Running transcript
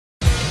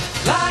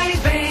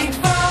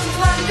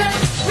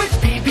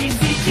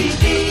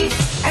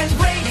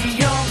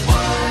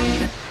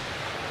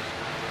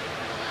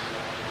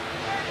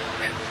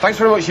Thanks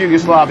very much,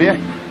 Yugoslavia.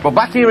 Well,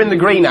 back here in the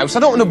greenhouse,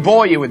 I don't want to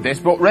bore you with this,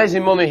 but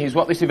raising money is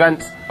what this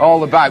event's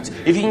all about.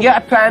 If you can get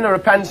a pen or a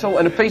pencil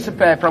and a piece of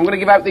paper, I'm going to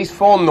give out these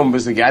phone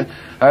numbers again.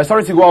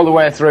 Sorry to go all the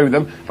way through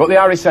them, but they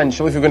are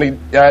essential if you're going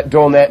to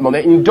donate money.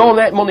 You can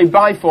donate money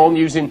by phone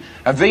using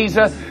a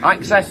Visa,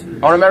 Access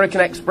or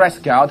American Express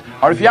card,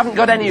 or if you haven't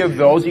got any of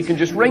those, you can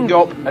just ring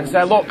up and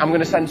say, look, I'm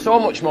going to send so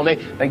much money,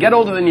 then get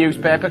hold of the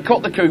newspaper,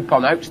 cut the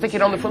coupon out, stick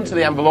it on the front of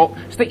the envelope,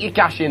 stick your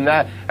cash in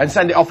there and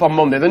send it off on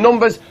Monday. The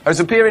numbers are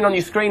appearing on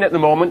your screen at the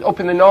moment. Up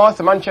in the north,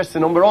 the Manchester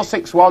number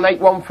 061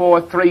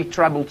 814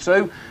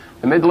 3222.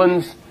 The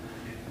Midlands,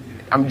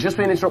 I'm just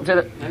being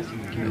interrupted.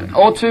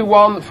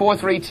 021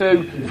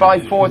 432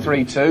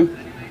 5432.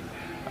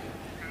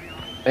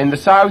 In the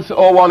south,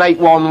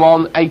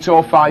 01811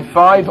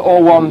 8055,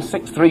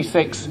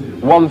 01636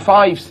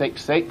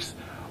 1566,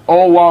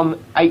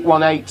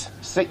 01818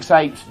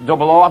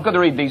 6800. I've got to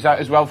read these out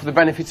as well for the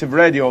benefit of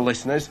radio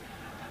listeners.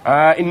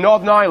 In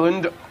Northern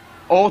Ireland,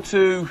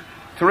 0232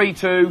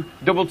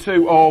 220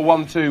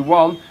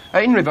 121.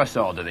 In reverse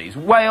order these.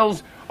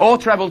 Wales,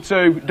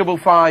 0222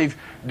 55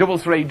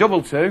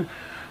 3322.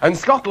 And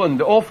Scotland,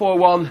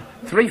 041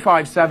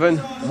 357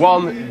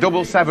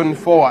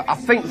 1774. I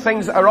think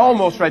things are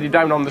almost ready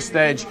down on the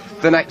stage,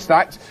 the next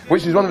act,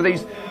 which is one of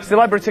these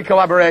celebrity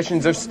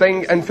collaborations of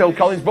Sting and Phil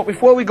Collins. But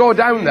before we go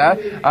down there,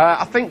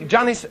 I think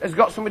Janice has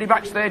got somebody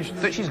backstage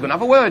that she's going to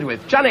have a word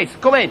with. Janice,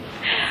 come in.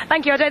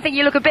 Thank you. I don't think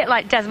you look a bit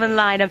like Desmond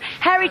Lynam.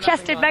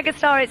 Hairy-chested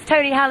megastar, it's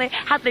Tony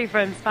Hadley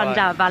from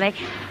Spandau Ballet.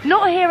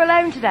 Not here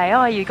alone today,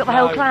 are you? You've got the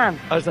whole clan.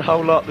 There's a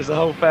whole lot. There's a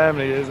whole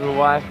family. There's my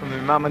wife and my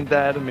mum and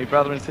dad and my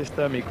brother and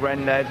sister, my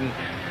granddad and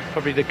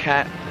probably the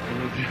cat.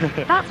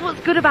 That's what's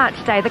good about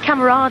today, the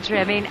camaraderie.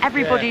 I mean,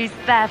 everybody's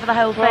there for the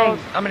whole thing.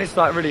 I mean, it's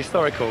like really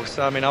historical,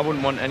 so I mean, I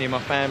wouldn't want any of my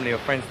family or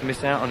friends to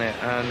miss out on it,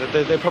 and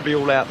they're probably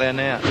all out there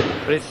now.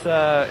 But it's,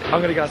 I'm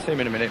going to go and see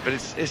them in a minute, but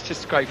it's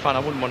just great fun. I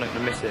wouldn't want them to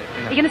miss it.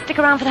 You know? Are you going to stick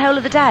around for the whole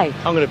of the day?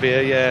 I'm going to be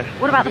here, yeah.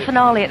 What about the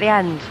finale at the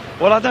end?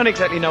 Well, I don't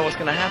exactly know what's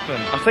going to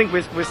happen. I think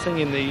we're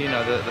singing the,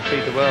 the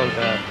Feed the World,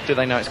 Do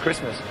They Know It's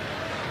Christmas?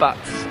 But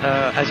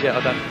as yet,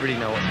 I don't really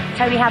know what's happening.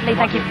 Tony Hadley,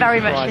 thank you very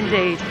much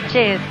indeed.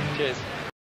 Cheers. Cheers.